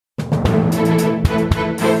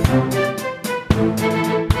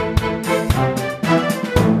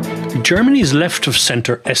Germany's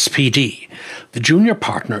left-of-centre SPD, the junior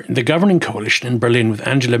partner in the governing coalition in Berlin with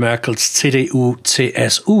Angela Merkel's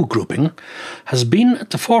CDU-CSU grouping, has been at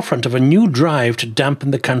the forefront of a new drive to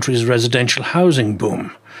dampen the country's residential housing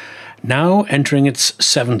boom, now entering its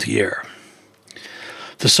 7th year.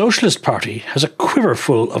 The Socialist Party has a quiver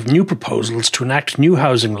full of new proposals to enact new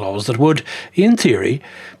housing laws that would, in theory,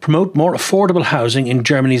 promote more affordable housing in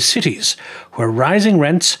Germany's cities, where rising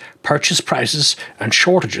rents, purchase prices and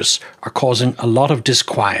shortages are causing a lot of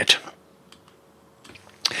disquiet.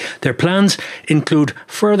 Their plans include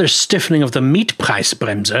further stiffening of the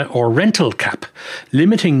Mietpreisbremse or rental cap,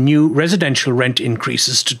 limiting new residential rent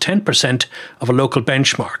increases to 10% of a local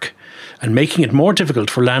benchmark, and making it more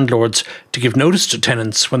difficult for landlords to give notice to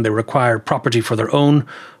tenants when they require property for their own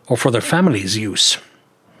or for their family's use.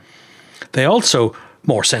 They also,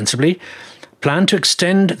 more sensibly, plan to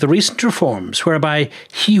extend the recent reforms whereby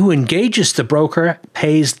he who engages the broker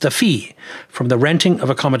pays the fee from the renting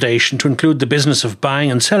of accommodation to include the business of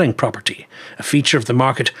buying and selling property, a feature of the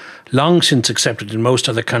market long since accepted in most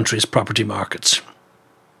other countries' property markets.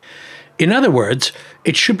 In other words,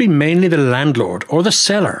 it should be mainly the landlord or the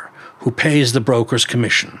seller who pays the broker's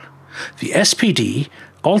commission. The SPD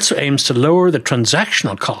also aims to lower the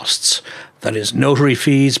transactional costs, that is, notary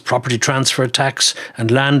fees, property transfer tax and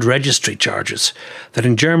land registry charges, that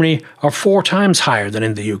in Germany are 4 times higher than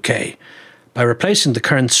in the UK, by replacing the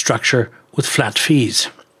current structure with flat fees.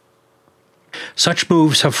 Such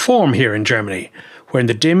moves have form here in Germany, where in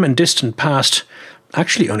the dim and distant past,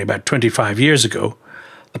 actually only about 25 years ago,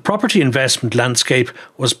 the property investment landscape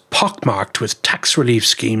was pockmarked with tax relief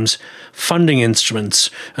schemes, funding instruments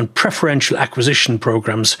and preferential acquisition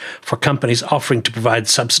programs for companies offering to provide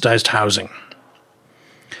subsidised housing.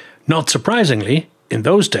 Not surprisingly, in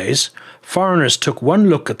those days, foreigners took one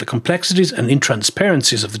look at the complexities and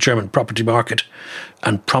intransparencies of the German property market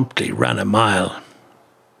and promptly ran a mile.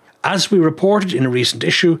 As we reported in a recent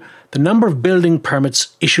issue, the number of building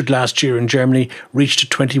permits issued last year in Germany reached a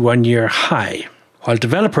 21-year high. While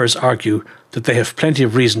developers argue that they have plenty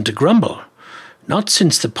of reason to grumble, not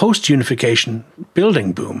since the post-unification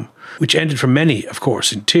building boom, which ended for many, of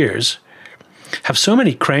course, in tears, have so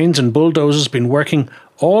many cranes and bulldozers been working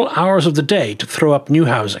all hours of the day to throw up new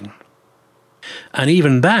housing. And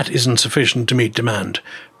even that isn't sufficient to meet demand,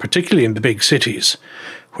 particularly in the big cities,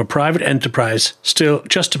 where private enterprise still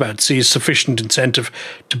just about sees sufficient incentive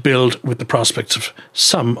to build with the prospects of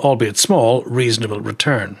some, albeit small, reasonable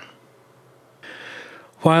return.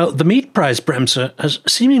 While the Mietpreisbremse has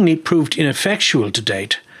seemingly proved ineffectual to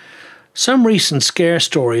date, some recent scare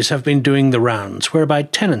stories have been doing the rounds whereby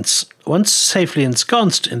tenants, once safely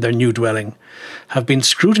ensconced in their new dwelling, have been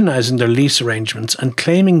scrutinising their lease arrangements and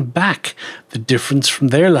claiming back the difference from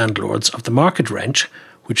their landlords of the market rent,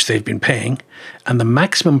 which they've been paying, and the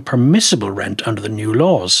maximum permissible rent under the new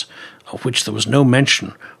laws, of which there was no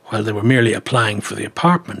mention while they were merely applying for the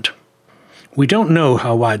apartment. We don't know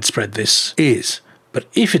how widespread this is, but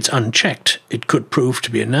if it's unchecked, it could prove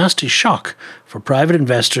to be a nasty shock for private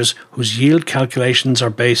investors whose yield calculations are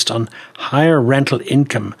based on higher rental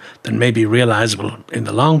income than may be realisable in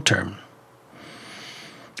the long term.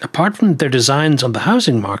 Apart from their designs on the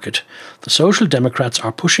housing market, the Social Democrats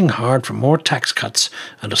are pushing hard for more tax cuts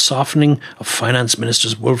and a softening of Finance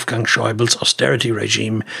Minister Wolfgang Schäuble's austerity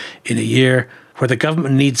regime in a year where the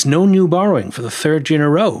government needs no new borrowing for the 3rd year in a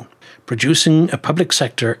row, producing a public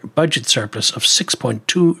sector budget surplus of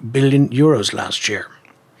 €6.2 billion last year.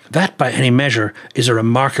 That, by any measure, is a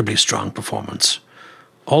remarkably strong performance.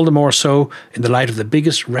 All the more so in the light of the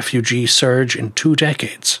biggest refugee surge in 2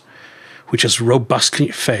 decades, which has robustly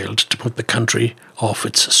failed to put the country off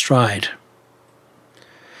its stride.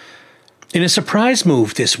 In a surprise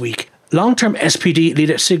move this week, long-term SPD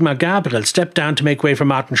leader Sigmar Gabriel stepped down to make way for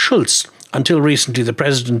Martin Schulz, until recently the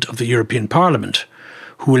President of the European Parliament,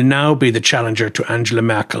 who will now be the challenger to Angela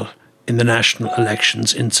Merkel in the national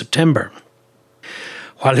elections in September.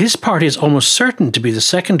 While his party is almost certain to be the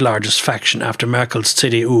 2nd largest faction after Merkel's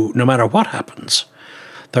CDU, no matter what happens,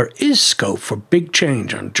 there is scope for big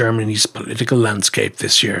change on Germany's political landscape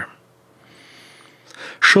this year.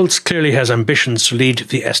 Schulz clearly has ambitions to lead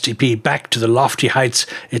the SDP back to the lofty heights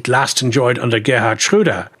it last enjoyed under Gerhard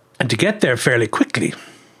Schröder, and to get there fairly quickly.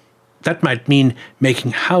 That might mean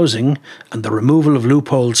making housing and the removal of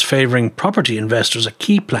loopholes favouring property investors a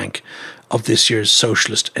key plank of this year's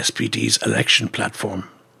Socialist SPD's election platform.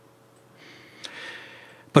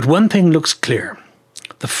 But one thing looks clear.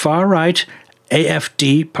 The far-right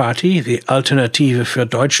AfD party, the Alternative für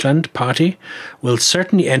Deutschland party, will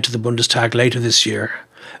certainly enter the Bundestag later this year,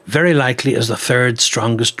 very likely as the 3rd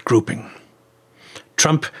strongest grouping.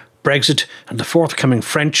 Trump Brexit and the forthcoming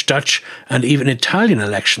French, Dutch and even Italian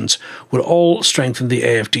elections will all strengthen the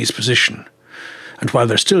AfD's position. And while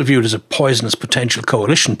they're still viewed as a poisonous potential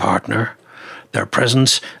coalition partner, their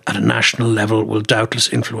presence at a national level will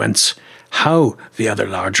doubtless influence how the other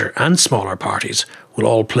larger and smaller parties will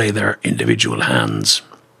all play their individual hands.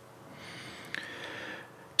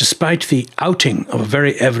 Despite the outing of a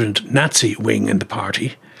very evident Nazi wing in the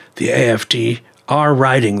party, the AfD are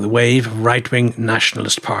riding the wave of right-wing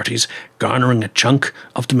nationalist parties, garnering a chunk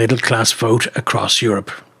of the middle-class vote across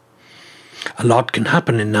Europe. A lot can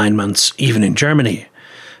happen in 9 months, even in Germany,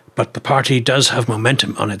 but the party does have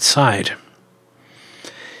momentum on its side.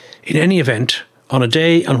 In any event, on a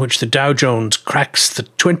day on which the Dow Jones cracks the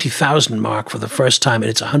 20,000 mark for the first time in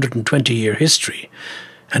its 120-year history,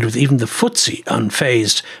 and with even the FTSE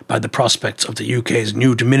unfazed by the prospects of the UK's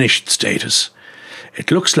new diminished status, it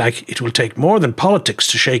looks like it will take more than politics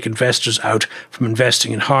to shake investors out from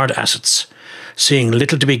investing in hard assets, seeing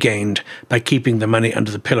little to be gained by keeping the money under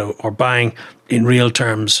the pillow or buying, in real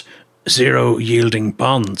terms, zero-yielding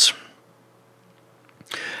bonds.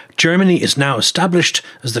 Germany is now established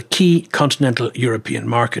as the key continental European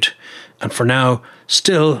market, and for now,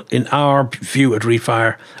 still, in our view at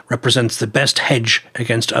Refire, represents the best hedge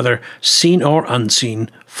against other seen or unseen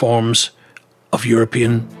forms of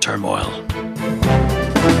European turmoil.